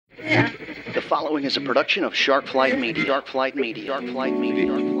The following is a production of Sharkflight Media. Sharkflight Media. Sharkflight Media.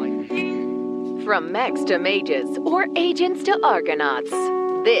 Sharkflight Media. From mechs to mages or agents to argonauts,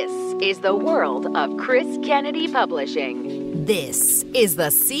 this is the world of Chris Kennedy Publishing. This is the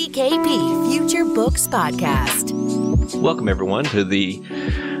CKP Future Books Podcast. Welcome, everyone, to the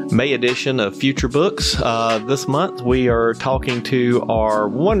May edition of Future Books. This month, we are talking to our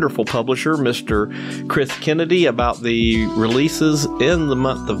wonderful publisher, Mr. Chris Kennedy, about the releases in the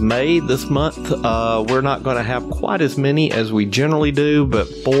month of May. This month, we're not going to have quite as many as we generally do, but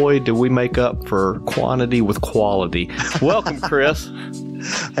boy, do we make up for quantity with quality. Welcome, Chris.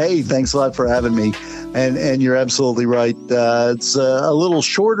 Hey, thanks a lot for having me. And you're absolutely right. It's a little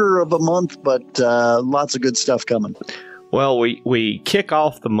shorter of a month, but lots of good stuff coming. Well, we kick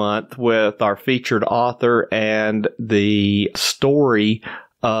off the month with our featured author and the story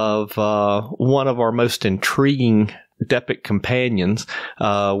of one of our most intriguing depick companions.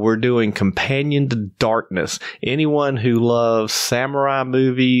 We're doing Companion to Darkness. Anyone who loves samurai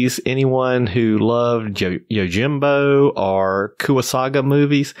movies, anyone who loved Yojimbo or Kurosawa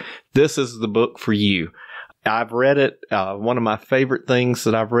movies, this is the book for you. I've read it. One of my favorite things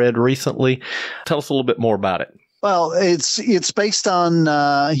that I've read recently. Tell us a little bit more about it. Well, it's based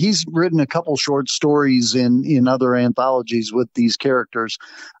on he's written a couple short stories in other anthologies with these characters,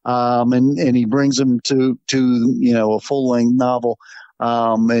 and he brings them to a full length novel.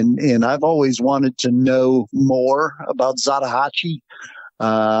 And I've always wanted to know more about Zatahachi.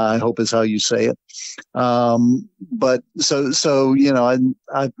 I hope is how you say it. But so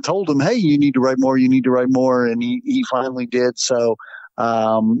I told him, hey, you need to write more. You need to write more, and he finally did. So.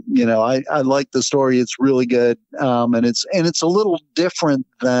 I like the story. It's really good. And it's a little different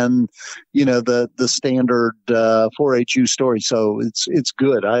than, the standard, 4HU story. So it's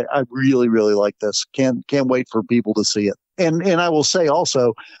good. I really, really like this. Can't wait for people to see it. And I will say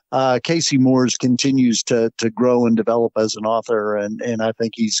also, Casey Moores continues to grow and develop as an author. And I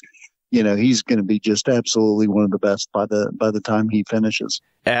think he's going to be just absolutely one of the best by the time he finishes.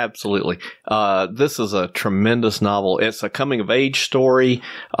 Absolutely. This is a tremendous novel. It's a coming of age story.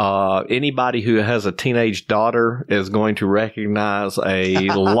 Anybody who has a teenage daughter is going to recognize a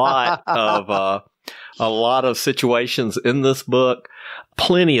lot of situations in this book.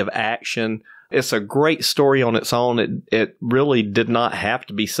 Plenty of action. It's a great story on its own. It really did not have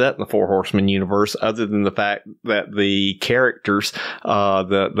to be set in the Four Horsemen universe, other than the fact that the characters,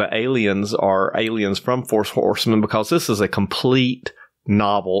 the aliens, are aliens from Four Horsemen, because this is a complete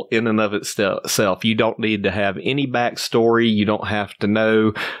novel in and of itself. You don't need to have any backstory. You don't have to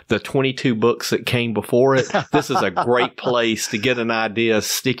know the 22 books that came before it. This is a great place to get an idea,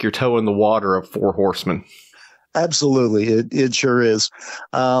 stick your toe in the water of Four Horsemen. Absolutely. It sure is.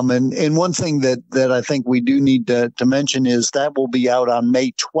 And one thing that I think we do need to mention is that will be out on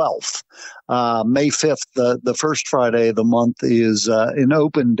May 12th. May 5th, the first Friday of the month, is an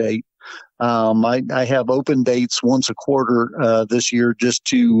open date. I have open dates once a quarter this year, just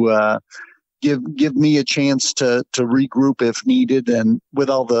to give me a chance to regroup if needed. And with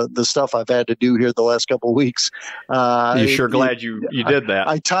all the stuff I've had to do here the last couple of weeks, you're sure glad you did that.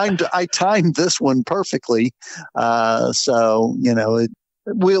 I timed this one perfectly. So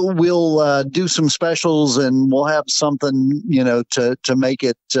we'll do some specials, and we'll have something to make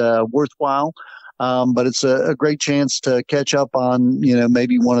it worthwhile. But it's a great chance to catch up on,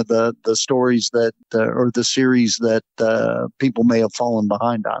 maybe one of the stories that, or the series that, people may have fallen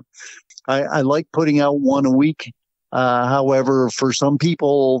behind on. I like putting out one a week. However, for some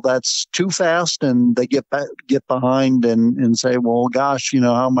people, that's too fast, and they get behind and say, well, gosh,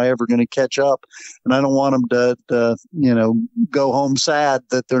 how am I ever going to catch up? And I don't want them to go home sad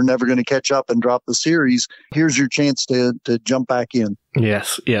that they're never going to catch up and drop the series. Here's your chance to jump back in.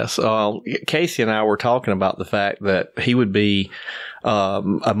 Yes. Casey and I were talking about the fact that he would be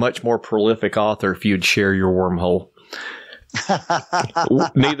a much more prolific author if you'd share your wormhole.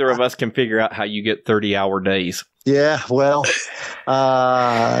 Neither of us can figure out how you get 30-hour days. Yeah, well,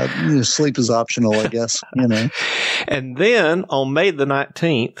 sleep is optional, I guess, And then on May the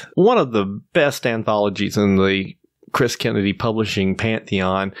 19th, one of the best anthologies in the Chris Kennedy Publishing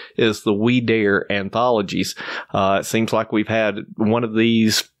Pantheon is the We Dare anthologies. It seems like we've had one of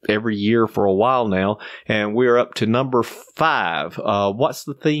these every year for a while now, and we're up to number 5. What's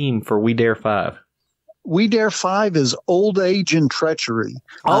the theme for We Dare 5? We Dare 5 is Old Age and Treachery.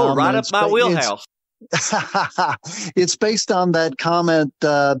 Oh, right up my wheelhouse. It's based on that comment,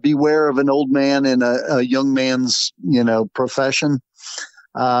 beware of an old man in a young man's, profession.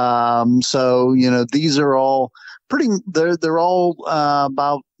 So, these are all they're all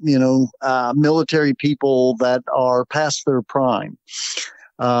about, military people that are past their prime.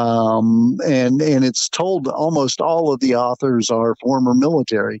 And it's told almost all of the authors are former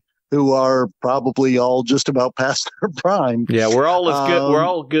military who are probably all just about past their prime. Yeah, we're all as good. We're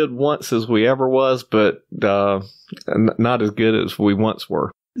all good once as we ever was, but not as good as we once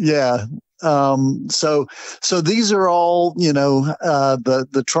were. Yeah. So these are all,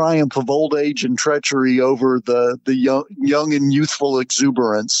 the triumph of old age and treachery over the young and youthful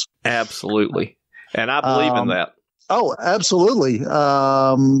exuberance. Absolutely. And I believe in that. Oh, absolutely.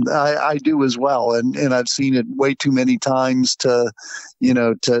 I do as well. And I've seen it way too many times to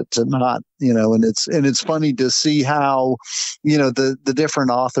not, and it's funny to see how, the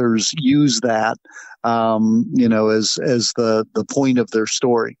different authors use that, as the point of their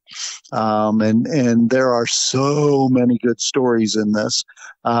story. And there are so many good stories in this,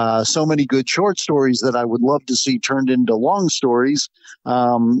 so many good short stories that I would love to see turned into long stories,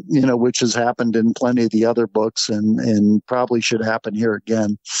 which has happened in plenty of the other books and probably should happen here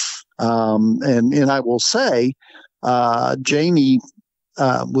again. And I will say, Jamie,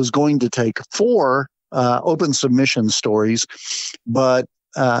 was going to take 4, open submission stories, but,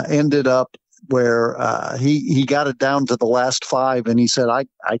 ended up where he got it down to the last 5, and he said, I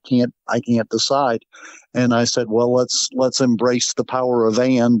can't decide. And I said, well, let's embrace the power of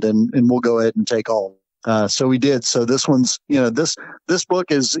and we'll go ahead and take all. So we did. So this one's, this book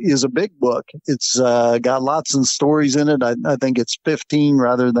is a big book. It's got lots of stories in it. I think it's 15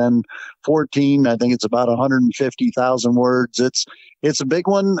 rather than 14. I think it's about 150,000 words. It's a big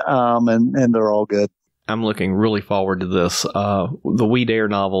one, and they're all good. I'm looking really forward to this. The We Dare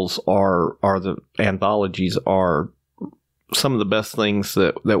novels are the anthologies are some of the best things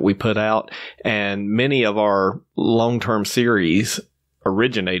that we put out, and many of our long-term series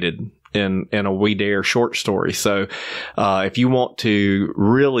originated in a We Dare short story. So, if you want to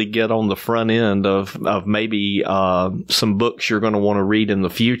really get on the front end of maybe, some books you're going to want to read in the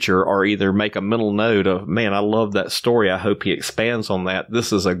future, or either make a mental note of, man, I love that story. I hope he expands on that.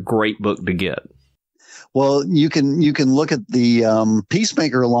 This is a great book to get. Well, you can look at the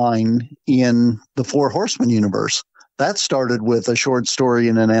Peacemaker line in the Four Horsemen universe. That started with a short story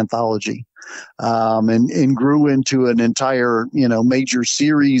in an anthology, and grew into an entire, major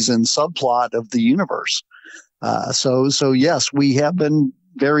series and subplot of the universe. So yes, we have been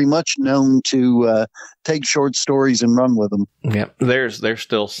very much known to take short stories and run with them. Yeah, there's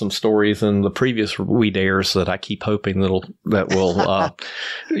still some stories in the previous We Dares that I keep hoping that will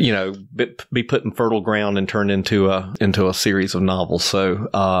be put in fertile ground and turn into a series of novels. So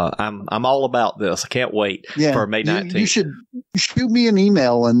I'm all about this. I can't wait for May 19th. You should shoot me an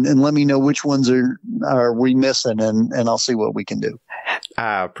email and let me know which ones are we missing, and I'll see what we can do.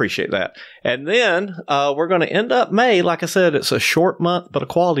 I appreciate that. And then we're going to end up May. Like I said, it's a short month, but a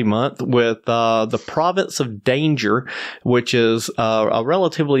quality month with The Province of Danger, which is a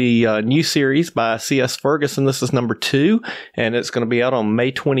relatively new series by C.S. Ferguson. This is number 2, and it's going to be out on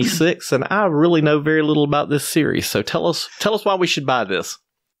May 26th. And I really know very little about this series. So tell us why we should buy this.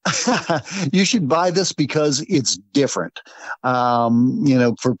 You should buy this because it's different.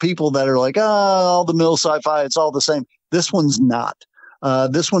 For people that are like, all the mill sci-fi, it's all the same. This one's not.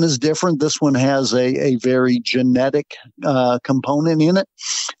 This one is different. This one has a very genetic component in it.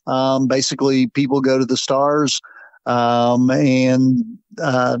 Basically, people go to the stars, and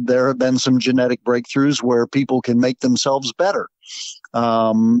there have been some genetic breakthroughs where people can make themselves better.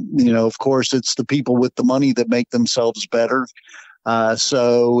 Of course, it's the people with the money that make themselves better.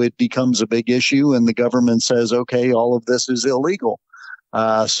 So it becomes a big issue, and the government says, okay, all of this is illegal.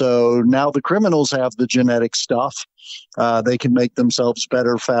 So now the criminals have the genetic stuff. They can make themselves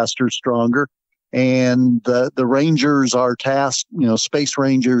better, faster, stronger. And the Rangers are tasked, space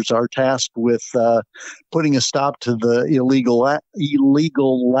Rangers are tasked with putting a stop to the illegal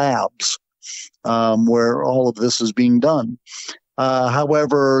labs where all of this is being done.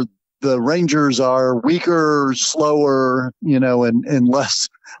 However, the Rangers are weaker, slower, and less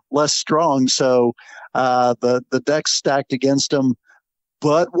strong. So the deck's stacked against them.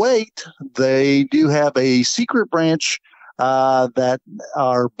 But wait, they do have a secret branch that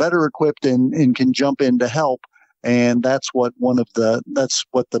are better equipped and can jump in to help, and that's what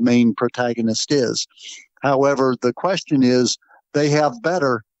the main protagonist is. However, the question is, they have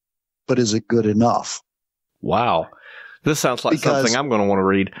better, but is it good enough? Wow, this sounds like something I'm going to want to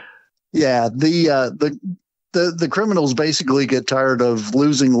read. Yeah, the criminals basically get tired of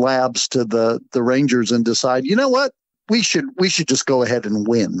losing labs to the Rangers and decide, you know what? We should just go ahead and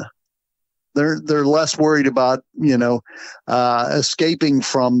win. they're less worried about, escaping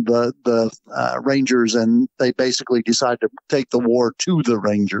from the Rangers, and they basically decide to take the war to the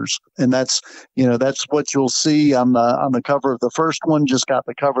Rangers. And that's what you'll see on the cover of the first one. Just got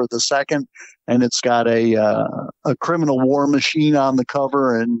the cover of the second, and it's got a criminal war machine on the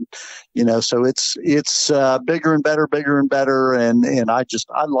cover, and so it's bigger and better, and I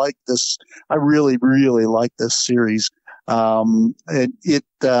like this. I really like this series. It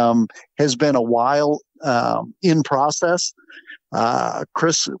has been a while in process.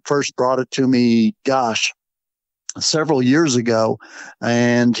 Chris first brought it to me, several years ago,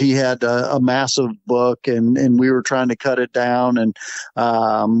 and he had a massive book, and we were trying to cut it down, and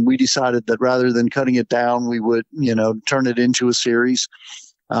we decided that rather than cutting it down, we would turn it into a series.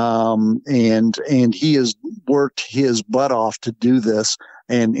 And he has worked his butt off to do this,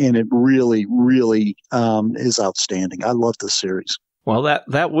 and it really is outstanding. I love this series. Well,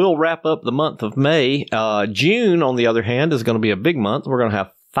 that will wrap up the month of May. June, on the other hand, is going to be a big month. We're going to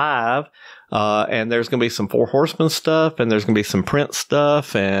have 5, and there's going to be some Four Horsemen stuff, and there's going to be some Prince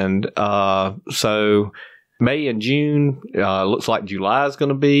stuff, and so May and June, looks like July is going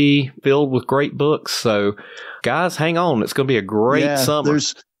to be filled with great books. So, guys, hang on. It's going to be a great summer.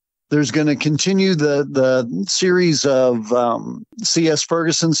 There's going to continue the series of C.S.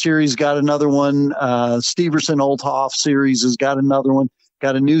 Ferguson series. Got another one. Steverson Oldhoff series has got another one.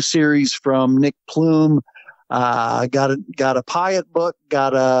 Got a new series from Nick Plume. Got a Pyatt book.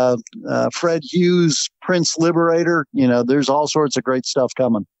 Got a Fred Hughes Prince Liberator. There's all sorts of great stuff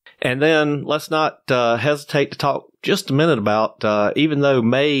coming. And then let's not hesitate to talk just a minute about, even though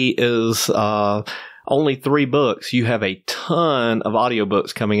May is only 3 books, you have a ton of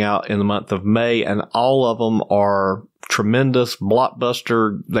audiobooks coming out in the month of May, and all of them are tremendous,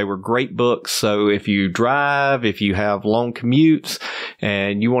 blockbuster. They were great books. So if you drive, if you have long commutes,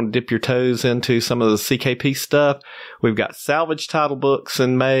 and you want to dip your toes into some of the CKP stuff, we've got salvage title books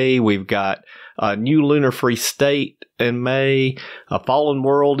in May. We've got a New Lunar Free State in May, A Fallen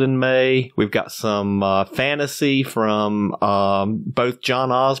World in May. We've got some fantasy from both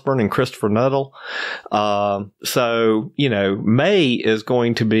John Osborne and Christopher Nuttall. So, May is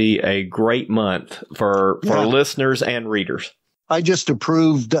going to be a great month for listeners and readers. I just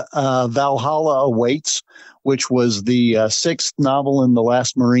approved Valhalla Awaits, which was the 6th novel in the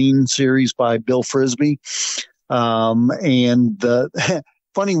Last Marine series by Bill Frisby.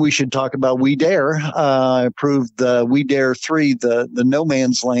 Funny we should talk about We Dare. I approved the We Dare 3, the No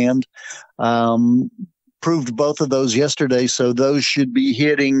Man's Land. Proved both of those yesterday, so those should be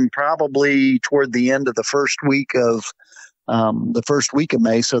hitting probably toward the end of the first week of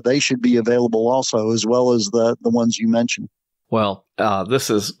May. So they should be available also, as well as the ones you mentioned. Well, this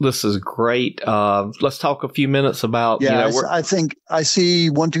is great. Let's talk a few minutes about. I think I see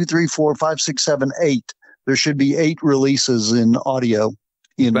 1, 2, 3, 4, 5, 6, 7, 8. There should be 8 releases in audio.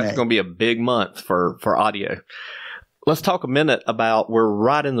 That's going to be a big month for audio. Let's talk a minute about, we're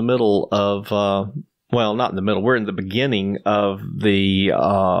right in the middle of, not in the middle, we're in the beginning of the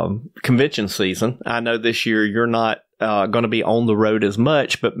convention season. I know this year you're not going to be on the road as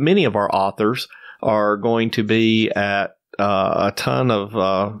much, but many of our authors are going to be at a ton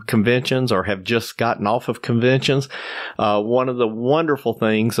of conventions or have just gotten off of conventions. One of the wonderful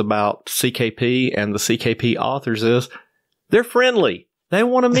things about CKP and the CKP authors is they're friendly. They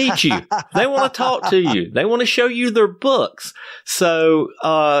want to meet you. They want to talk to you. They want to show you their books. So,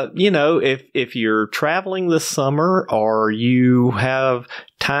 if you're traveling this summer, or you have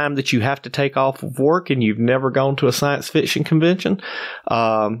time that you have to take off of work and you've never gone to a science fiction convention,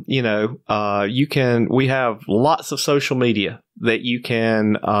 you can, we have lots of social media that you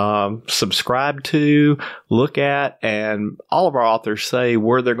can subscribe to, look at, and all of our authors say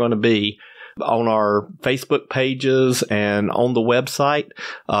where they're going to be on our Facebook pages and on the website,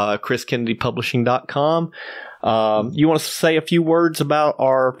 chriskennedypublishing.com. You want to say a few words about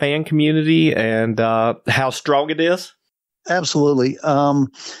our fan community and how strong it is? Absolutely.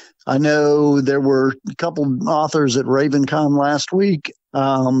 I know there were a couple authors at RavenCon last week,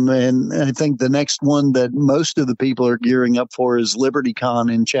 and I think the next one that most of the people are gearing up for is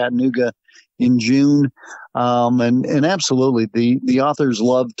LibertyCon in Chattanooga in June. And absolutely, the authors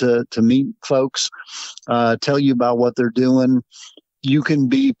love to meet folks, tell you about what they're doing. You can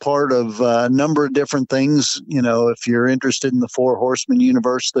be part of a number of different things. If you're interested in the Four Horsemen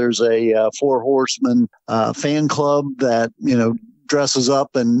universe, there's a Four Horsemen fan club that, dresses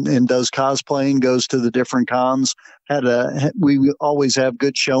up and does cosplay and goes to the different cons. We always have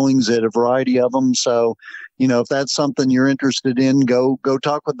good showings at a variety of them. So, if that's something you're interested in, go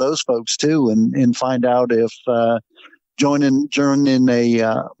talk with those folks too, and find out if joining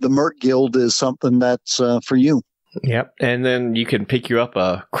the Mert Guild is something that's for you. Yep. And then you can pick you up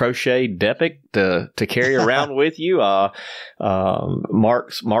a crochet depick to carry around with you.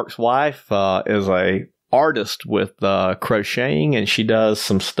 Mark's wife is a artist with crocheting, and she does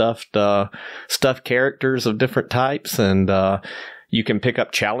some stuffed characters of different types, and you can pick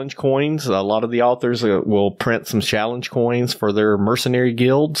up challenge coins. A lot of the authors will print some challenge coins for their mercenary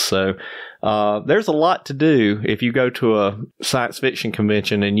guilds. So there's a lot to do if you go to a science fiction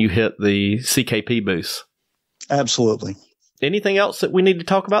convention and you hit the CKP booth. Absolutely. Anything else that we need to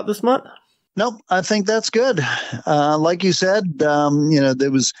talk about this month? Nope, I think that's good. Like you said,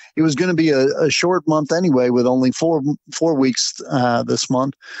 it was going to be a short month anyway, with only four weeks this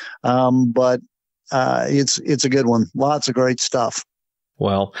month. But it's a good one. Lots of great stuff.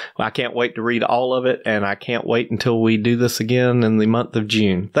 Well, I can't wait to read all of it, and I can't wait until we do this again in the month of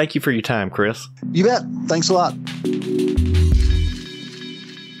June. Thank you for your time, Chris. You bet. Thanks a lot.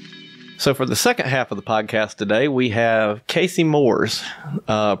 So for the second half of the podcast today, we have Casey Moores,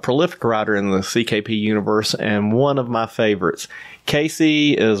 a prolific writer in the CKP universe and one of my favorites.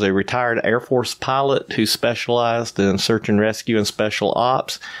 Casey is a retired Air Force pilot who specialized in search and rescue and special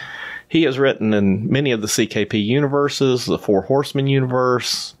ops. He has written in many of the CKP universes, the Four Horsemen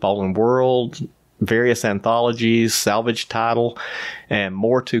universe, Fallen World, various anthologies, salvage title, and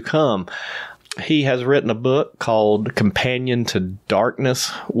more to come. He has written a book called Companion to Darkness,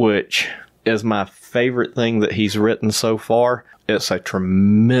 which is my favorite thing that he's written so far. It's a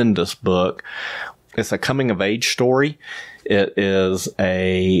tremendous book. It's a coming-of-age story. It is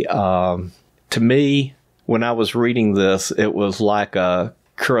to me, when I was reading this, it was like a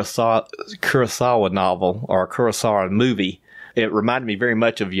Kurosawa novel or a Kurosawa movie. It reminded me very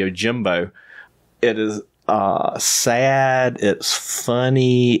much of Yojimbo. It is sad, it's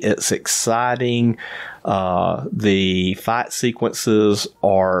funny, it's exciting. The fight sequences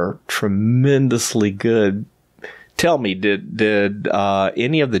are tremendously good. Tell me, did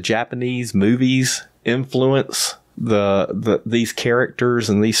any of the Japanese movies influence these characters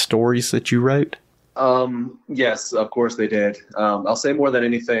and these stories that you wrote? Yes, of course they did. I'll say more than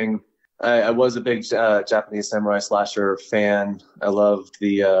anything, I was a big Japanese samurai slasher fan. I loved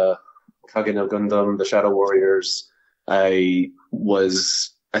the Kage no Gundam, the Shadow Warriors. I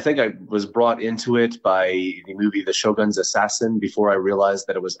think I was brought into it by the movie The Shogun's Assassin before I realized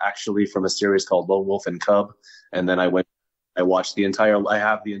that it was actually from a series called Lone Wolf and Cub. And then I watched I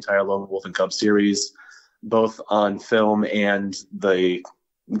have the entire Lone Wolf and Cub series, both on film and the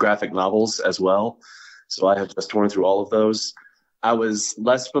graphic novels as well. So I have just torn through all of those. I was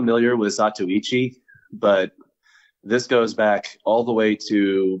less familiar with Zatoichi, but this goes back all the way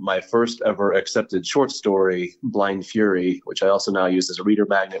to my first ever accepted short story, Blind Fury, which I also now use as a reader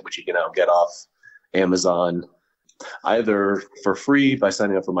magnet, which you can now get off Amazon, either for free by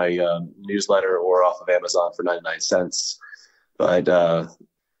signing up for my newsletter or off of Amazon for 99 cents. But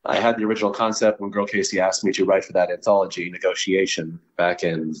I had the original concept when Girl Casey asked me to write for that anthology, Negotiation, back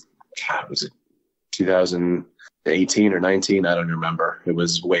in, was it 2018 or 19? I don't remember. It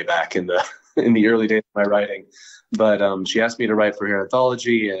was way back in the early days of my writing. But she asked me to write for her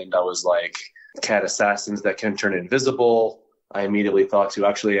anthology, and I was like, cat assassins that can turn invisible. I immediately thought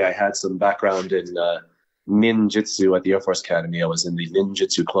I had some background in ninjutsu at the Air Force Academy. I was in the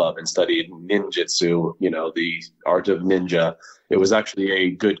ninjutsu club and studied ninjutsu, the art of ninja. It was actually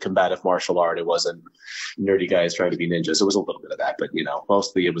a good combative martial art. It wasn't nerdy guys trying to be ninjas. It was a little bit of that, but,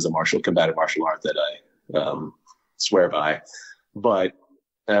 mostly it was a combative martial art that I swear by. But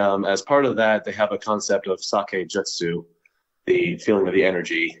as part of that, they have a concept of sake jutsu, the feeling of the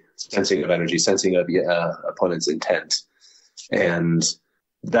energy, sensing of the opponent's intent. And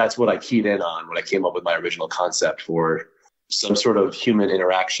that's what I keyed in on when I came up with my original concept for some sort of human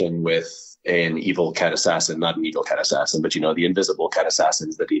interaction with an evil cat assassin, not an evil cat assassin, but, the invisible cat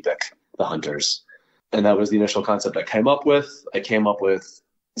assassins, the depick, the hunters. And that was the initial concept I came up with. I came up with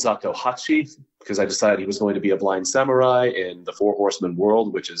Zato Hachi because I decided he was going to be a blind samurai in the Four Horsemen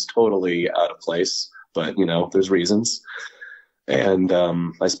world, which is totally out of place, but, there's reasons. And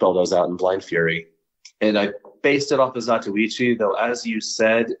I spelled those out in Blind Fury. And I based it off of Zatoichi, though, as you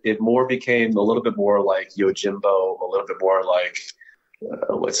said, it became a little bit more like Yojimbo, a little bit more like,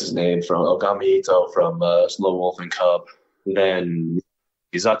 what's his name, from Ogami Ito from Lone Wolf and Cub. Then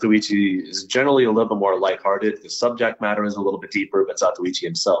Zatoichi is generally a little bit more lighthearted. The subject matter is a little bit deeper, but Zatoichi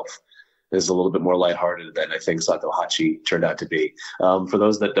himself is a little bit more lighthearted than I think Zato Hachi turned out to be. For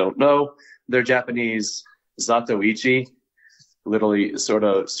those that don't know, they're Japanese. Zatoichi literally sort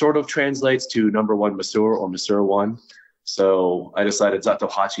of translates to number one Masur or Masur one. So I decided Zato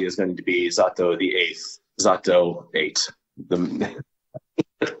Hachi is going to be Zato the Eighth, Zato 8.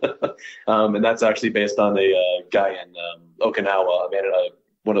 And that's actually based on a guy in Okinawa,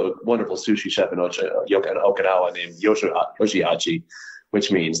 one of the wonderful sushi chef in Okinawa named Yoshihachi,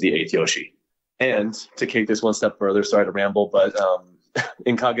 which means the 8th Yoshi. And to take this one step further, sorry to ramble, but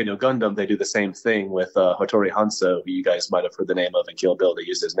in Kage no Gundam, they do the same thing with Hattori Hanzo, who you guys might have heard the name of in Kill Bill. They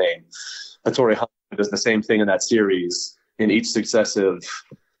use his name. Hattori Hanzo does the same thing in that series. In each successive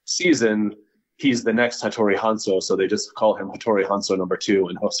season, he's the next Hattori Hanzo, so they just call him Hattori Hanzo number 2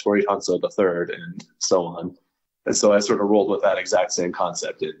 and Hattori Hanzo the 3rd, and so on. And so I sort of rolled with that exact same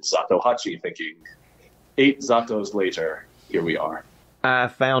concept in Zato Hachi, thinking 8 Zatos later, here we are. I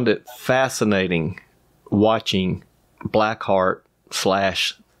found it fascinating watching Blackheart /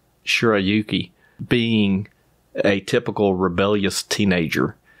 Shirayuki being a typical rebellious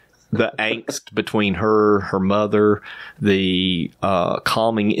teenager. The angst between her mother, the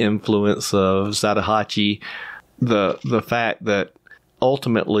calming influence of Zatahachi, the fact that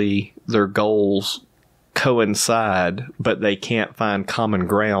ultimately their goals coincide, but they can't find common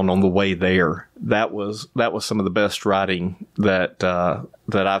ground on the way there. That was some of the best writing that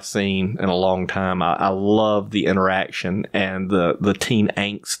I've seen in a long time. I love the interaction and the teen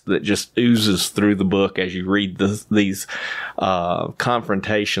angst that just oozes through the book as you read these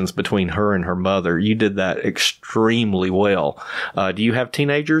confrontations between her and her mother. You did that extremely well. Do you have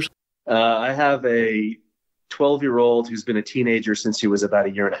teenagers? I have a 12-year-old who's been a teenager since he was about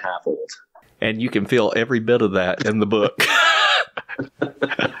a year and a half old. And you can feel every bit of that in the book.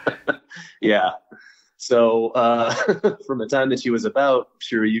 Yeah. So from the time that she was about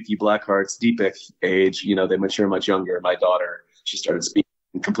Shirayuki Blackheart's depick age, they mature much younger. My daughter, she started speaking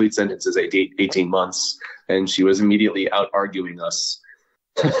in complete sentences at 18 months, and she was immediately out arguing us.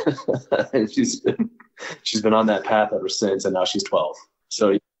 And she's been on that path ever since, and now she's 12. So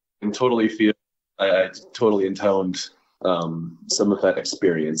you can totally feel I totally intoned some of that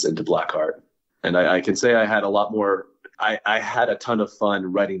experience into Blackheart. And I can say I had a lot more, I had a ton of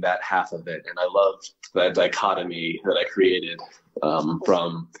fun writing that half of it. And I loved that dichotomy that I created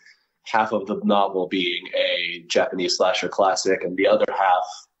from half of the novel being a Japanese slasher classic and the other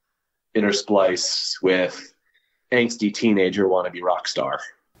half interspliced with angsty teenager wannabe rock star.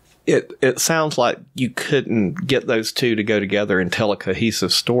 It sounds like you couldn't get those two to go together and tell a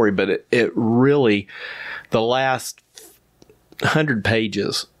cohesive story, but it really, the last 100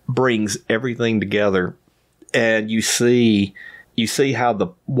 pages brings everything together, and you see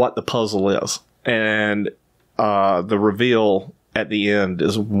how what the puzzle is, and the reveal at the end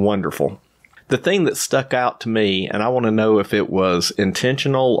is wonderful. The thing that stuck out to me, and I want to know if it was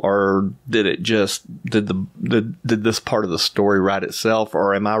intentional or did this part of the story write itself,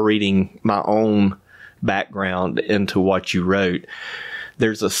 or am I reading my own background into what you wrote?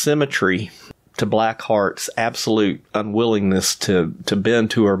 There's a symmetry to Blackheart's absolute unwillingness to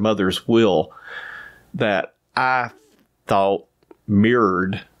bend to her mother's will that I thought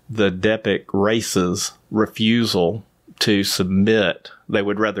mirrored the Depick race's refusal to submit. They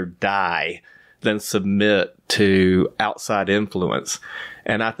would rather die than submit to outside influence.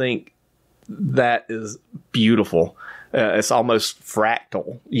 And I think that is beautiful. It's almost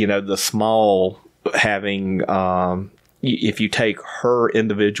fractal, the small having, if you take her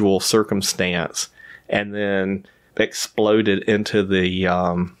individual circumstance and then explode it into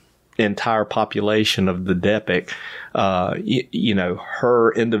the entire population of the Depick,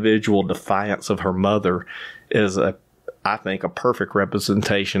 her individual defiance of her mother is I think a perfect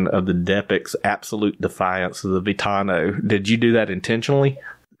representation of the Depick's absolute defiance of the Vitano. Did you do that intentionally?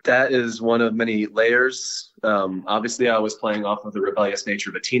 That is one of many layers. Obviously, I was playing off of the rebellious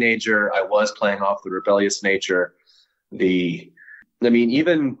nature of a teenager. I was playing off the rebellious nature.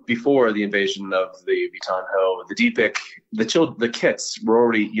 Even before the invasion of the Vitanho, the Depick, the kits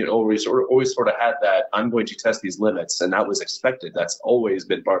were always sort of had that, I'm going to test these limits, and that was expected. That's always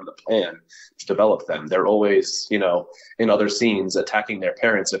been part of the plan to develop them. They're always, in other scenes attacking their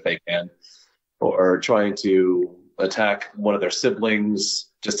parents if they can, or trying to attack one of their siblings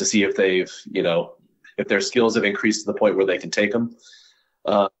just to see if they've, if their skills have increased to the point where they can take them.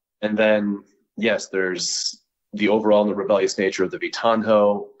 And then, yes, there's the overall and the rebellious nature of the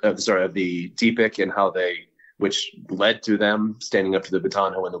Vitanho, of the Depick, and which led to them standing up to the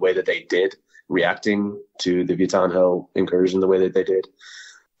Vitanho in the way that they did, reacting to the Vitanho incursion the way that they did.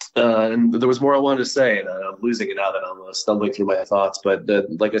 And there was more I wanted to say, and I'm losing it now that I'm stumbling through my thoughts. But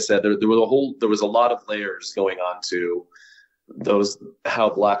like I said, there was a lot of layers going on to how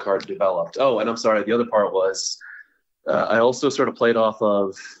Blackheart developed. Oh, and I'm sorry, the other part was I also sort of played off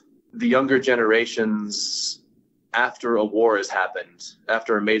of the younger generation's after a war has happened,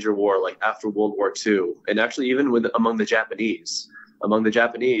 after a major war, like after World War II, and actually even among the Japanese,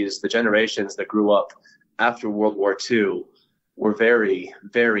 the generations that grew up after World War II were very,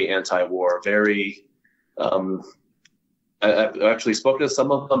 very anti-war, very. I've actually spoken to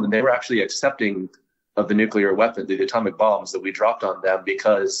some of them, and they were actually accepting of the nuclear weapon, the atomic bombs that we dropped on them,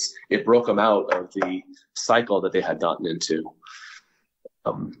 because it broke them out of the cycle that they had gotten into.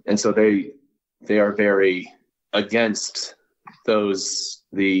 And so they are very against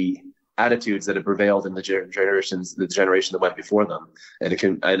the attitudes that have prevailed in the generation that went before them.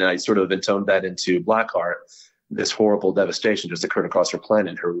 And I sort of intoned that into Blackheart. This horrible devastation just occurred across her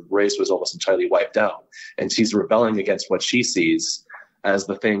planet. Her race was almost entirely wiped out, and she's rebelling against what she sees as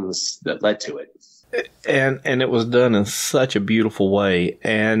the things that led to it. And it was done in such a beautiful way.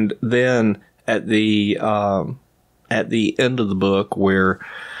 And then at the end of the book, where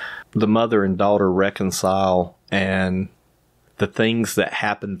the mother and daughter reconcile, and the things that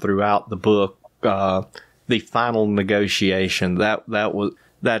happen throughout the book, the final negotiation,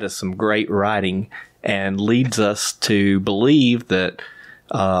 that is some great writing, and leads us to believe that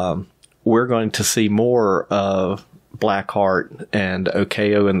we're going to see more of Blackheart and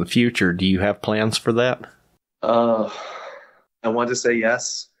Okeo in the future. Do you have plans for that? I want to say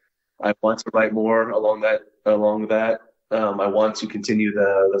yes. I want to write more along that. I want to continue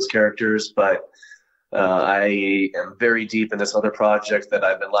those characters, but I am very deep in this other project that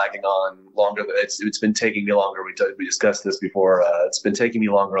I've been lagging on longer. It's been taking me longer. We discussed this before. It's been taking me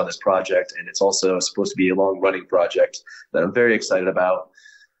longer on this project, and it's also supposed to be a long-running project that I'm very excited about.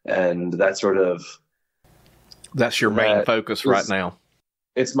 And that's your main focus right now.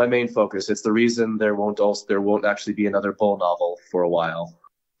 It's my main focus. It's the reason there won't actually be another Bull novel for a while.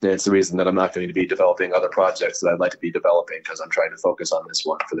 And it's the reason that I'm not going to be developing other projects that I'd like to be developing, because I'm trying to focus on this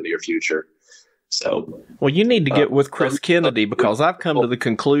one for the near future. So, well, you need to get with Chris Kennedy, because I've come to the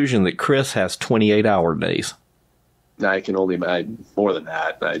conclusion that Chris has 28-hour days. I can only more than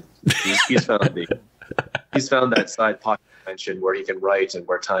that. He's found that side pocket dimension where he can write and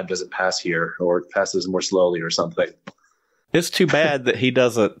where time doesn't pass here, or it passes more slowly or something. It's too bad that he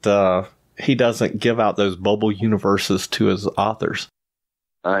doesn't give out those bubble universes to his authors.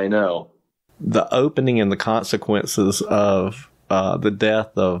 I know. The opening and the consequences of the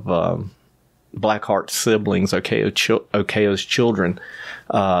death of Blackheart's siblings, Okeo's children,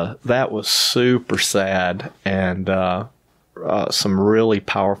 that was super sad, and some really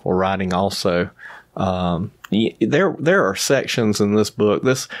powerful writing also. There are sections in this book.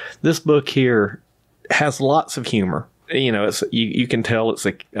 This book here has lots of humor. You know, you can tell it's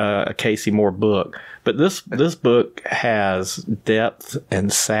a Casey Moore book, but this book has depth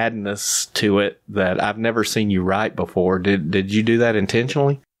and sadness to it that I've never seen you write before. Did you do that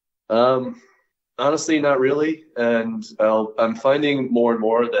intentionally? Honestly, not really. And I'm finding more and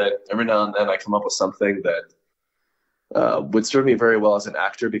more that every now and then I come up with something that would serve me very well as an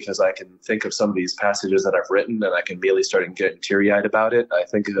actor, because I can think of some of these passages that I've written and I can immediately start getting teary-eyed about it. I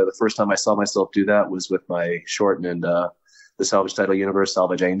think the first time I saw myself do that was with my short in the Salvage Title universe,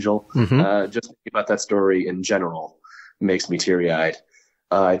 Salvage Angel. Mm-hmm. Just thinking about that story in general makes me teary-eyed.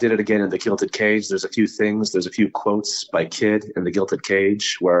 I did it again in The Gilded Cage. There's a few quotes by Kid in The Gilded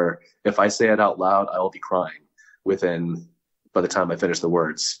Cage where if I say it out loud, I will be crying by the time I finish the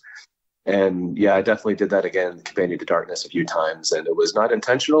words. And yeah, I definitely did that again in Companion to Darkness a few times. And it was not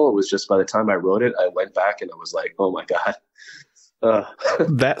intentional. It was just by the time I wrote it, I went back and I was like, oh my God.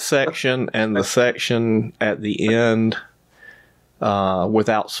 That section and the section at the end,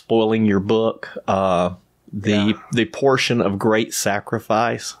 without spoiling your book, the portion of Great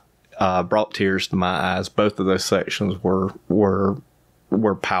Sacrifice brought tears to my eyes. Both of those sections were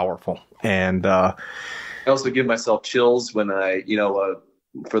powerful, and I also give myself chills when I,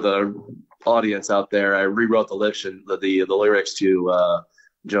 for the audience out there, I rewrote the lyrics to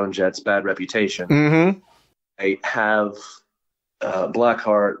Joan Jett's "Bad Reputation." Mm-hmm. I have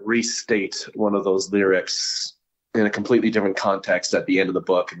Blackheart restate one of those lyrics in a completely different context at the end of the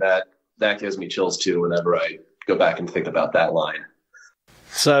book, and that gives me chills too whenever I go back and think about that line.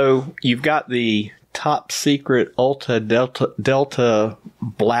 So you've got the top secret Ulta Delta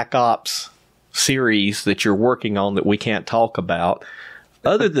Black Ops series that you're working on that we can't talk about.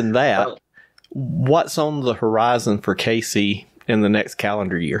 Other than that, what's on the horizon for Casey in the next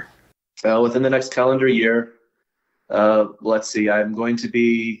calendar year? Within the next calendar year, let's see, I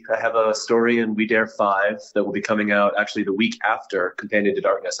have a story in We Dare 5 that will be coming out actually the week after Companion to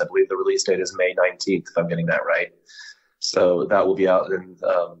Darkness. I believe the release date is May 19th, if I'm getting that right. So that will be out, and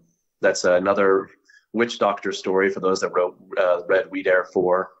that's another witch doctor story for those that read We Dare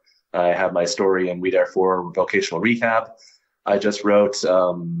 4. I have my story in We Dare 4 Vocational Rehab. I just wrote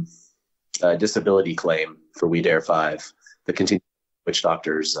a disability claim for We Dare 5, the continued witch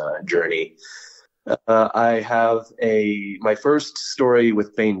doctor's journey. I have my first story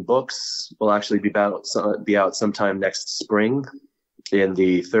with Baen Books will actually be out sometime next spring in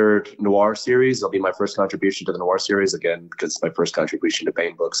the third noir series. It'll be my first contribution to the noir series, again, because it's my first contribution to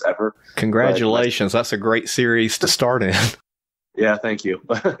Baen Books ever. Congratulations. That's a great series to start in. Yeah, thank you.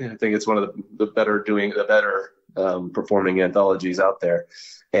 I think it's one of the better performing anthologies out there.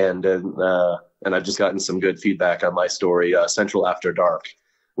 And I've just gotten some good feedback on my story, Central After Dark,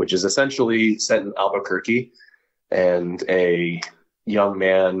 which is essentially set in Albuquerque, and a young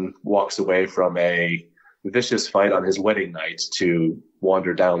man walks away from a vicious fight on his wedding night to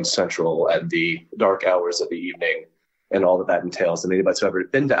wander down Central at the dark hours of the evening and all that entails. And anybody who's ever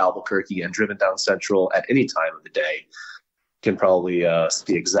been to Albuquerque and driven down Central at any time of the day can probably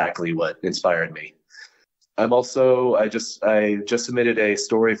see exactly what inspired me. I just submitted a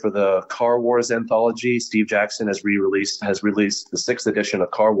story for the Car Wars anthology. Steve Jackson has released the 6th edition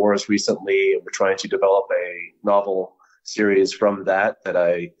of Car Wars recently. We're trying to develop a novel series from that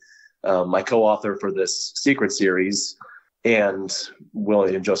my co-author for this secret series, and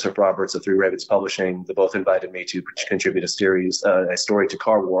William Joseph Roberts of Three Ravens Publishing, they both invited me to contribute a story to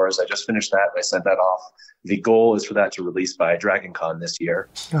Car Wars. I just finished that. I sent that off. The goal is for that to release by DragonCon this year.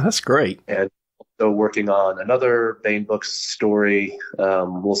 Oh, that's great. And so working on another Baen Books story.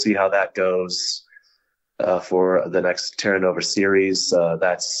 We'll see how that goes for the next Terra Nova series.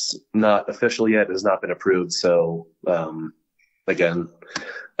 That's not official yet. It has not been approved. So again,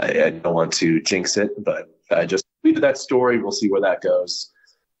 I don't want to jinx it, but I just completed that story. We'll see where that goes.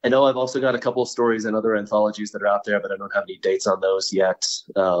 I know I've also got a couple of stories in other anthologies that are out there, but I don't have any dates on those yet.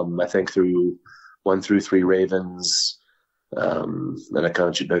 I think through 1 through 3 Ravens, and a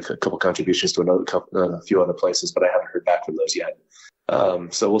couple contributions to a few other places, but I haven't heard back from those yet.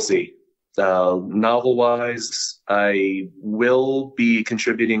 So we'll see. Novel-wise, I will be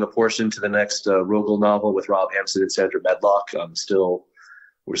contributing a portion to the next Rogel novel with Rob Hampson and Sandra Medlock.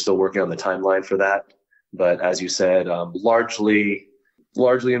 We're still working on the timeline for that. But as you said, largely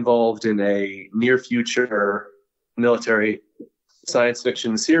involved in a near future military science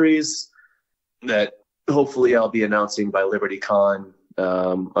fiction series that hopefully I'll be announcing by LibertyCon.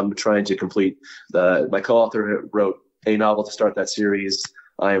 I'm trying to complete my co-author wrote a novel to start that series.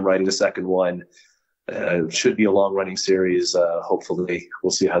 I am writing the second one. It should be a long-running series. Hopefully, we'll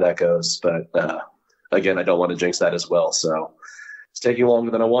see how that goes. But again, I don't want to jinx that as well. So it's taking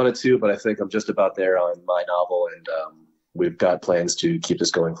longer than I wanted to, but I think I'm just about there on my novel, and we've got plans to keep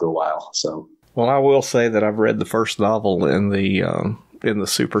this going for a while. So, well, I will say that I've read the first novel in the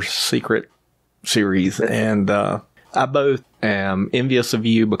Super Secret series, and I both am envious of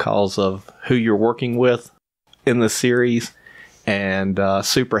you because of who you're working with in the series, and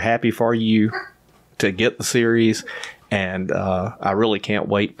super happy for you to get the series, and I really can't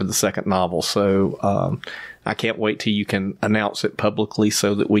wait for the second novel. So I can't wait till you can announce it publicly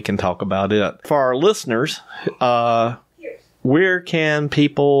so that we can talk about it. For our listeners, where can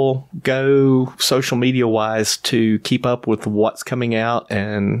people go social media wise to keep up with what's coming out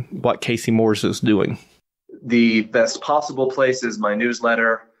and what Casey Morse is doing? The best possible place is my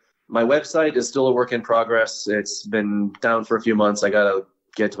newsletter. My website is still a work in progress. It's been down for a few months. I got to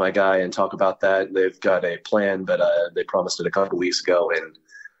get to my guy and talk about that. They've got a plan, but they promised it a couple weeks ago, and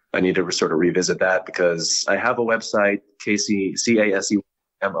I need to sort of revisit that because I have a website,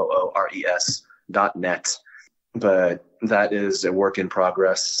 CASEMOORES.net, but that is a work in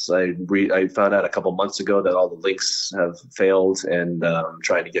progress. I found out a couple months ago that all the links have failed, and I'm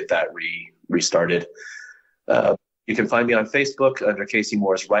trying to get that restarted. You can find me on Facebook under Casey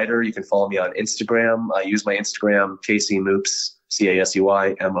Morse Writer. You can follow me on Instagram. I use my Instagram, Casey Moops,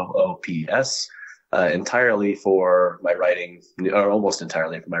 CASEYMOOPS, entirely for my writing, or almost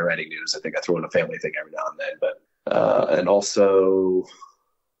entirely for my writing news. I think I throw in a family thing every now and then, but and also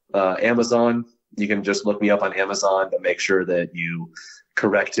Amazon. You can just look me up on Amazon, but make sure that you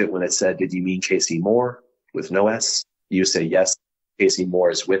correct it when it said, "Did you mean Casey Moore?" with no S. You say yes. Casey Moore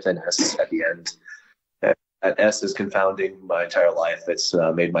is with an S at the end. That S is confounding my entire life. It's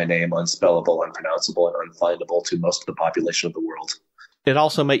made my name unspellable, unpronounceable, and unfindable to most of the population of the world. It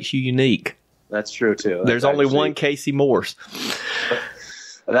also makes you unique. That's true, too. There's only one Casey Morse.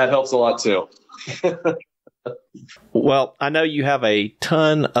 That helps a lot, too. Well, I know you have a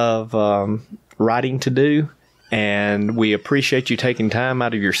ton of writing to do, and we appreciate you taking time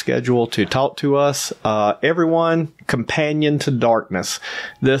out of your schedule to talk to us. Everyone, Companion to Darkness.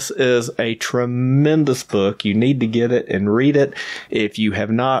 This is a tremendous book. You need to get it and read it. If you have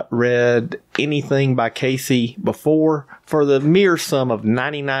not read anything by Casey before, for the mere sum of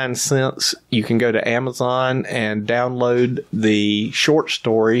 99 cents, you can go to Amazon and download the short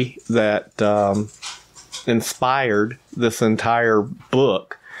story that inspired this entire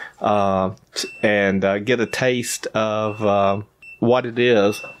book, and get a taste of what it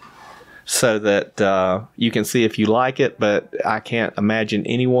is, so that you can see if you like it. But I can't imagine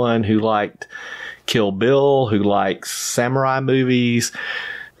anyone who liked Kill Bill, who likes samurai movies,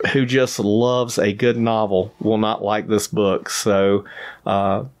 who just loves a good novel will not like this book. So,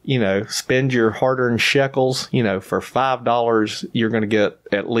 spend your hard-earned shekels. For $5, you're going to get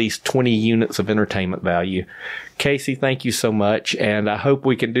at least 20 units of entertainment value. Casey, thank you so much, and I hope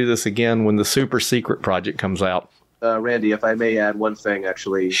we can do this again when the Super Secret Project comes out. Randy, if I may add one thing,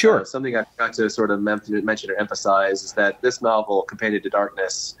 actually. Sure. Something I forgot to sort of mention or emphasize is that this novel, Companion to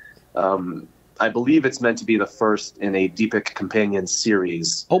Darkness, I believe it's meant to be the first in a depick companion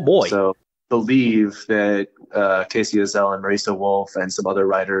series. Oh, boy. So believe that Casey Azell and Marisa Wolf and some other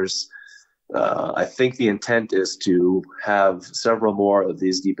writers, I think the intent is to have several more of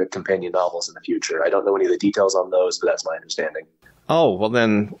these depick companion novels in the future. I don't know any of the details on those, but that's my understanding. Oh, well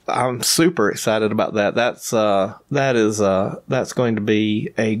then I'm super excited about that. That's going to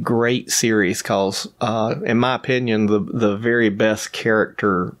be a great series, because in my opinion, the very best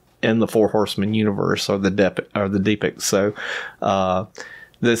character in the Four Horsemen universe are the depick. So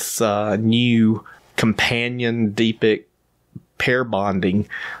this new companion depick pair bonding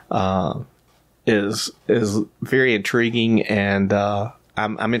is very intriguing, and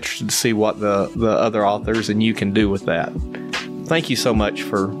I'm interested to see what the other authors and you can do with that. Thank you so much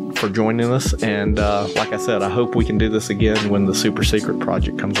for joining us, and like I said, I hope we can do this again when the Super Secret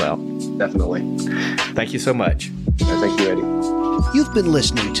Project comes out. Definitely. Thank you so much. Thank you, Eddie. You've been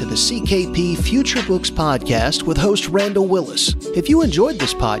listening to the CKP Future Books Podcast with host Randall Willis. If you enjoyed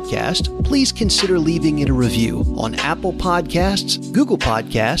this podcast, please consider leaving it a review on Apple Podcasts, Google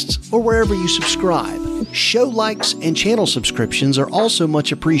Podcasts, or wherever you subscribe. Show likes and channel subscriptions are also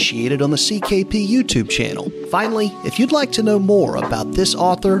much appreciated on the CKP YouTube channel. Finally, if you'd like to know more about this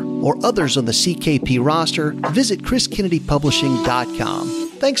author or others on the CKP roster, visit chriskennedypublishing.com.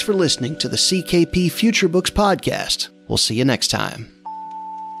 Thanks for listening to the CKP Future Books Podcast. We'll see you next time.